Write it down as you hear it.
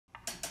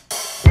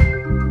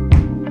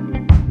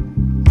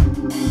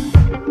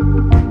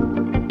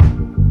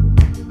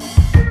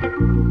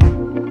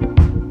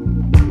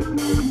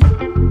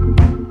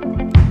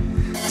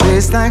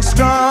Tastes like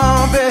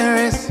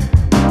strawberries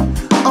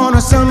on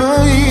a summer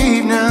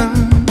evening,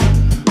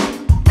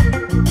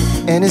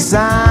 and it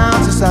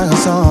sounds just like a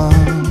song.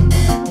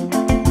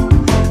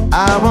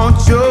 I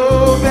want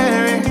your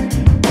berry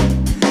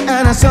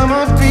and a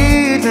summer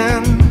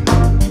feeling,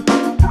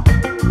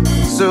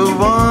 so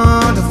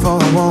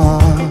wonderful and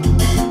warm.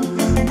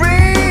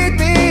 Breathe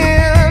me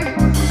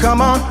in,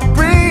 come on,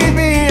 breathe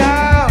me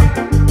out.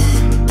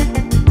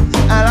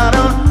 And I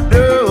don't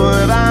know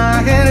if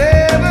I can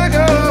ever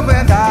go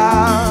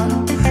without.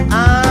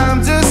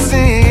 I'm just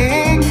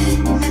singing,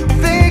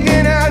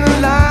 thinking out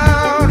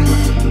loud.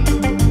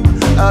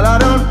 And I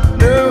don't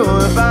know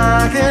if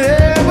I can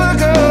ever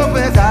go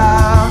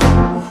without.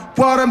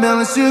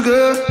 Watermelon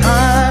sugar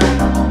high,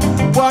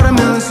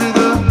 watermelon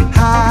sugar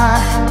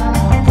high,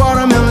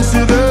 watermelon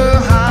sugar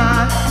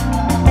high,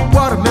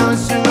 watermelon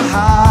sugar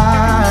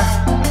high,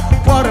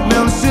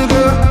 watermelon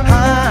sugar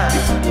high,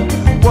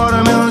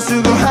 watermelon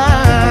sugar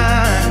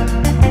high,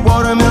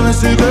 watermelon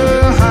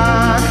sugar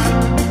high,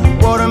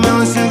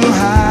 watermelon sugar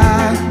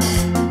high.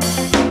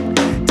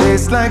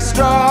 Tastes like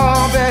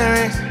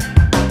strawberries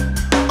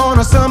on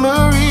a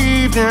summer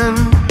evening.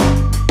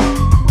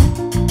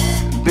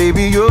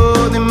 Baby,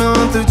 you're the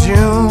month of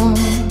June.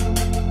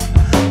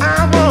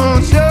 I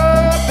want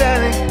your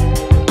belly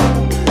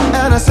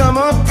and a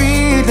summer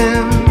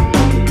feeling,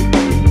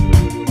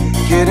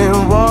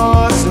 getting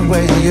washed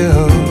away you.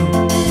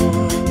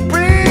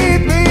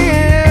 Breathe me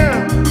in,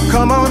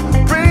 come on,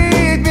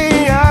 breathe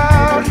me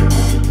out.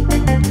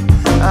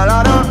 And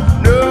I don't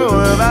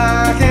know if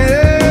I can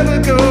ever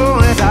go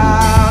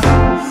without.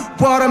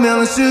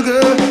 Watermelon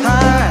sugar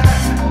high,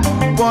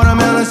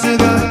 watermelon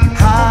sugar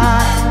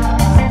high,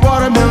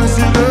 watermelon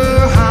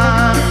sugar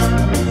high,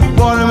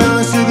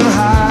 watermelon sugar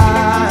high,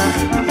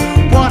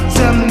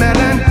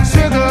 watermelon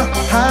sugar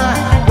high,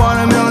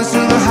 watermelon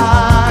sugar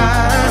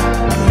high,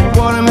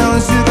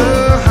 watermelon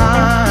sugar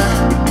high,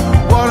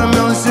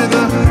 watermelon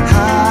sugar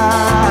high.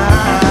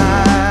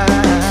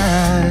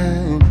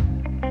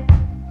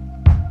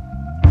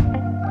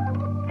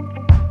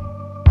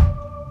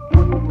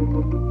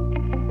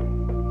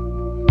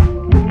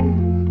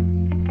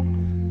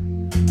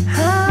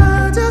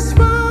 I just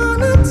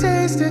wanna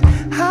taste it,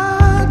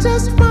 I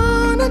just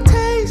wanna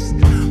taste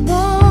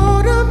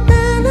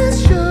watermelon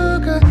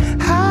sugar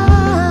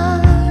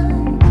high.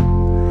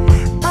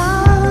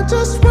 I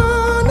just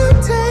wanna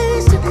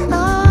taste it,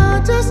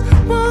 I just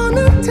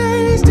wanna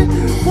taste it,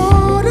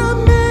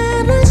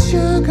 watermelon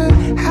sugar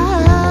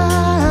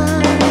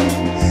high.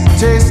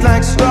 Tastes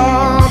like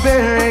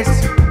strawberries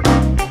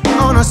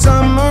on a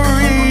summer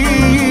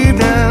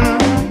evening,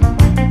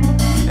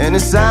 and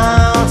it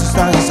sounds just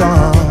like a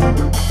song.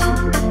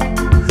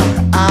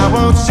 I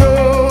want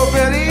your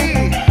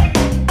belly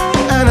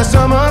and a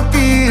summer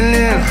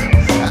feeling.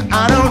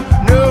 I don't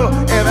know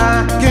if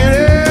I can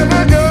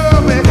ever go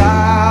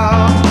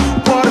without.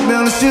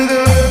 Watermelon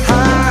sugar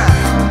high,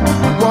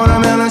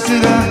 watermelon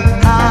sugar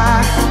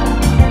high,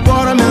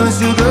 watermelon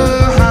sugar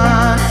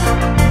high,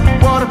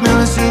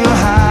 watermelon sugar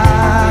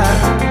high,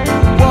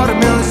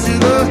 watermelon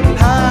sugar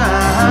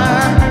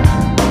high,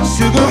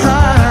 sugar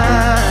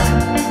high,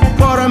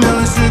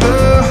 watermelon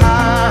sugar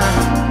high,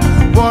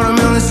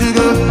 watermelon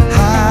sugar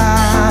high.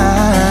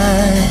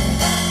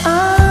 I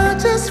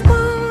just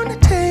wanna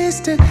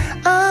taste it,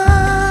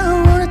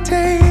 I wanna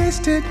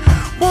taste it,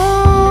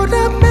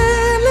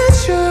 watermelon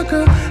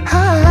sugar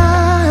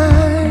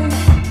high.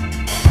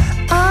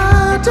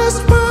 I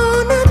just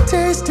wanna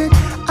taste it,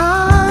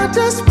 I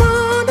just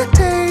wanna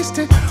taste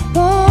it,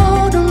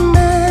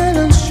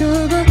 watermelon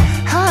sugar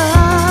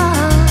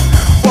high,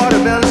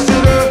 watermelon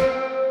sugar.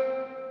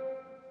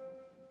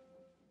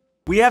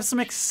 We have some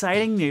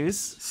exciting news.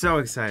 So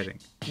exciting.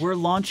 We're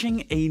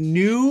launching a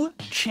new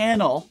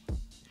channel.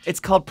 It's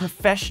called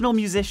Professional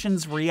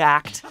Musicians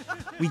React.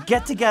 We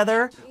get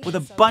together with a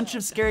bunch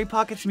of Scary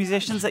Pockets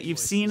musicians that you've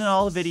seen in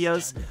all the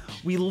videos.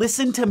 We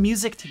listen to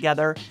music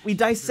together. We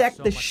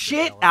dissect the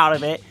shit out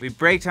of it. We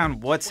break down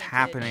what's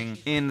happening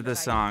in the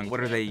song. What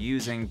are they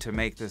using to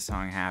make the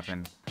song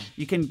happen?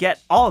 You can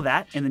get all of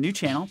that in the new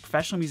channel,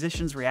 Professional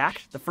Musicians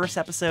React. The first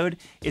episode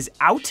is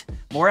out.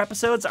 More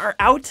episodes are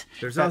out.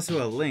 There's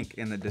also a link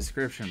in the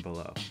description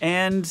below.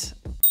 And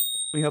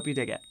we hope you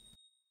dig it.